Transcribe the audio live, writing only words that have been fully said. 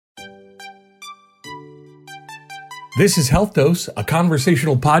This is Health Dose, a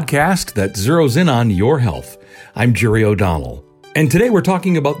conversational podcast that zeroes in on your health. I'm Jerry O'Donnell. And today we're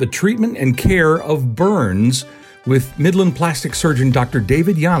talking about the treatment and care of burns with Midland plastic surgeon Dr.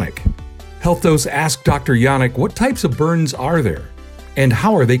 David Yonek. Health Dose asked Dr. Yonek, what types of burns are there and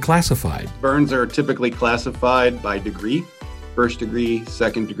how are they classified? Burns are typically classified by degree: first degree,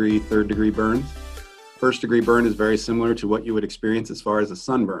 second degree, third degree burns. First degree burn is very similar to what you would experience as far as a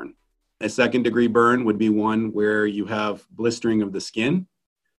sunburn. A second degree burn would be one where you have blistering of the skin.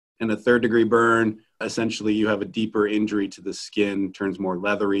 And a third degree burn, essentially you have a deeper injury to the skin, turns more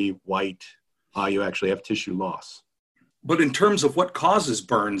leathery, white. You actually have tissue loss. But in terms of what causes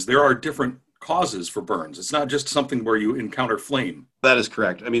burns, there are different causes for burns. It's not just something where you encounter flame. That is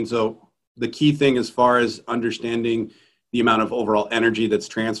correct. So the key thing as far as understanding the amount of overall energy that's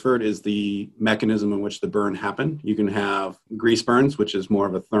transferred is the mechanism in which the burn happened. You can have grease burns, which is more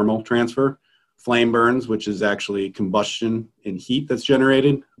of a thermal transfer. Flame burns, which is actually combustion and heat that's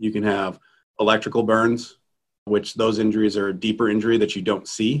generated. You can have electrical burns, which those injuries are a deeper injury that you don't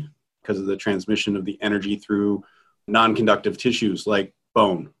see because of the transmission of the energy through non-conductive tissues like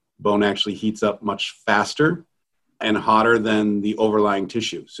bone. Bone actually heats up much faster and hotter than the overlying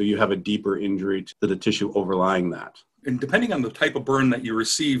tissue. So you have a deeper injury to the tissue overlying that. And depending on the type of burn that you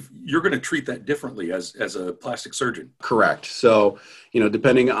receive, you're going to treat that differently as a plastic surgeon. Correct. So,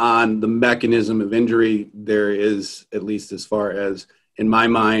 depending on the mechanism of injury, there is, at least as far as in my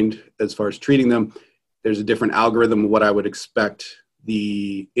mind, as far as treating them, there's a different algorithm of what I would expect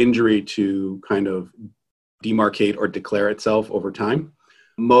the injury to kind of demarcate or declare itself over time.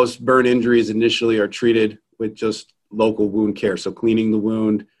 Most burn injuries initially are treated with just local wound care. So cleaning the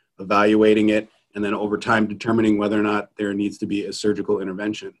wound, evaluating it, and then over time determining whether or not there needs to be a surgical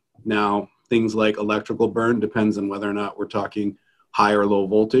intervention. Now, things like electrical burn depends on whether or not we're talking high or low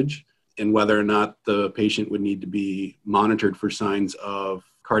voltage and whether or not the patient would need to be monitored for signs of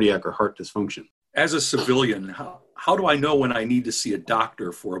cardiac or heart dysfunction. As a civilian, how do I know when I need to see a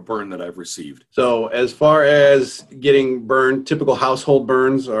doctor for a burn that I've received? So as far as getting burned, typical household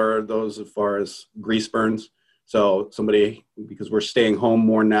burns are those as far as grease burns. So somebody, because we're staying home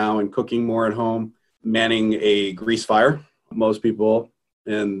more now and cooking more at home, manning a grease fire. Most people,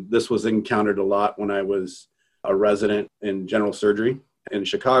 and this was encountered a lot when I was a resident in general surgery in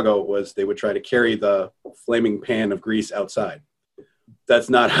Chicago, was they would try to carry the flaming pan of grease outside. That's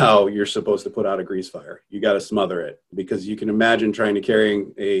not how you're supposed to put out a grease fire. You got to smother it, because you can imagine trying to carry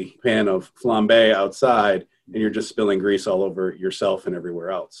a pan of flambe outside and you're just spilling grease all over yourself and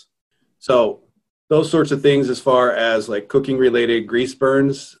everywhere else. So those sorts of things as far as like cooking related grease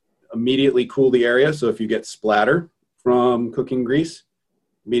burns, immediately cool the area. So if you get splatter from cooking grease,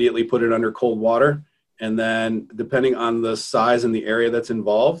 immediately put it under cold water. And then depending on the size and the area that's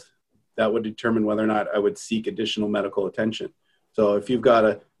involved, that would determine whether or not I would seek additional medical attention. So if you've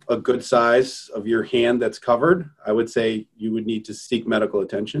got a good size of your hand that's covered, I would say you would need to seek medical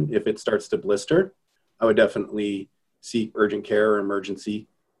attention. If it starts to blister, I would definitely seek urgent care or emergency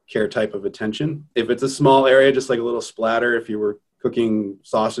care type of attention. If it's a small area, just like a little splatter, if you were cooking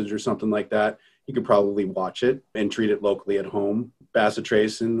sausage or something like that, you could probably watch it and treat it locally at home.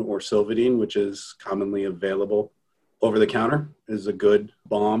 Bacitracin or Silvadene, which is commonly available over the counter, is a good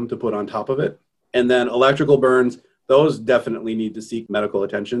balm to put on top of it. And then electrical burns, those definitely need to seek medical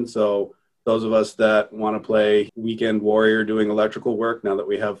attention. So those of us that want to play weekend warrior doing electrical work, now that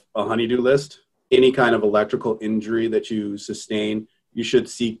we have a honey-do list, any kind of electrical injury that you sustain, you should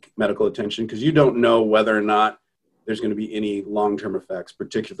seek medical attention, because you don't know whether or not there's going to be any long-term effects,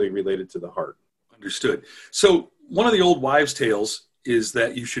 particularly related to the heart. Understood. So one of the old wives' tales is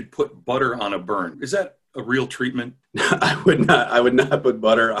that you should put butter on a burn. Is that a real treatment? I would not put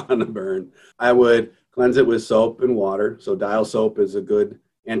butter on a burn. I would cleanse it with soap and water. So Dial soap is a good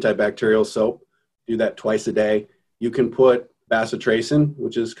antibacterial soap. Do that twice a day. You can put bacitracin,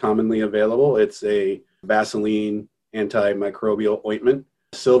 which is commonly available. It's a Vaseline antimicrobial ointment.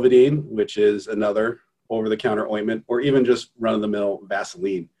 Silvadene, which is another over-the-counter ointment, or even just run-of-the-mill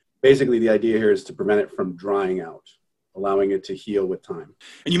Vaseline. Basically, the idea here is to prevent it from drying out, allowing it to heal with time.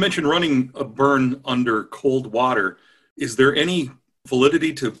 And you mentioned running a burn under cold water. Is there any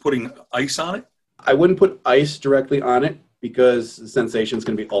validity to putting ice on it? I wouldn't put ice directly on it because the sensation is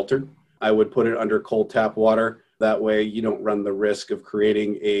going to be altered. I would put it under cold tap water. That way you don't run the risk of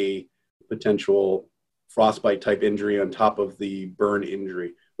creating a potential frostbite type injury on top of the burn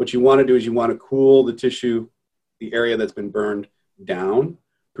injury. What you want to do is you want to cool the tissue, the area that's been burned down,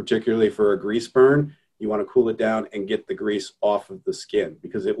 particularly for a grease burn. You want to cool it down and get the grease off of the skin,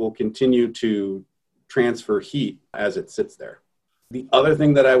 because it will continue to transfer heat as it sits there. The other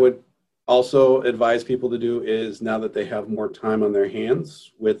thing that I would Also advise people to do is, now that they have more time on their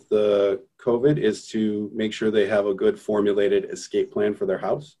hands with the COVID, is to make sure they have a good formulated escape plan for their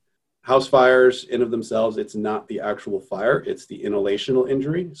house. House fires in of themselves, it's not the actual fire, it's the inhalational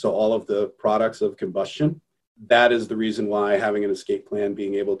injury. So all of the products of combustion, that is the reason why having an escape plan,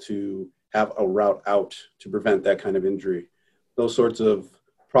 being able to have a route out to prevent that kind of injury. Those sorts of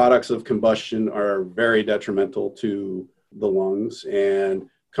products of combustion are very detrimental to the lungs and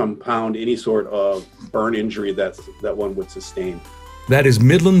compound any sort of burn injury that one would sustain. That is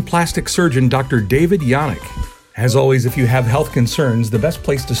Midland plastic surgeon Dr. David Yannick. As always, if you have health concerns, the best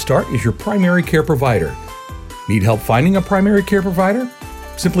place to start is your primary care provider. Need help finding a primary care provider?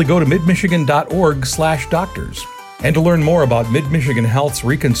 Simply go to midmichigan.org/doctors. And to learn more about Mid-Michigan Health's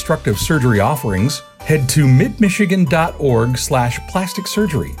reconstructive surgery offerings, head to midmichigan.org/plastic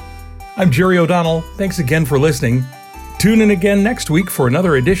surgery. I'm Jerry O'Donnell. Thanks again for listening. Tune in again next week for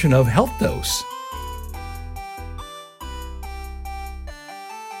another edition of Health Dose.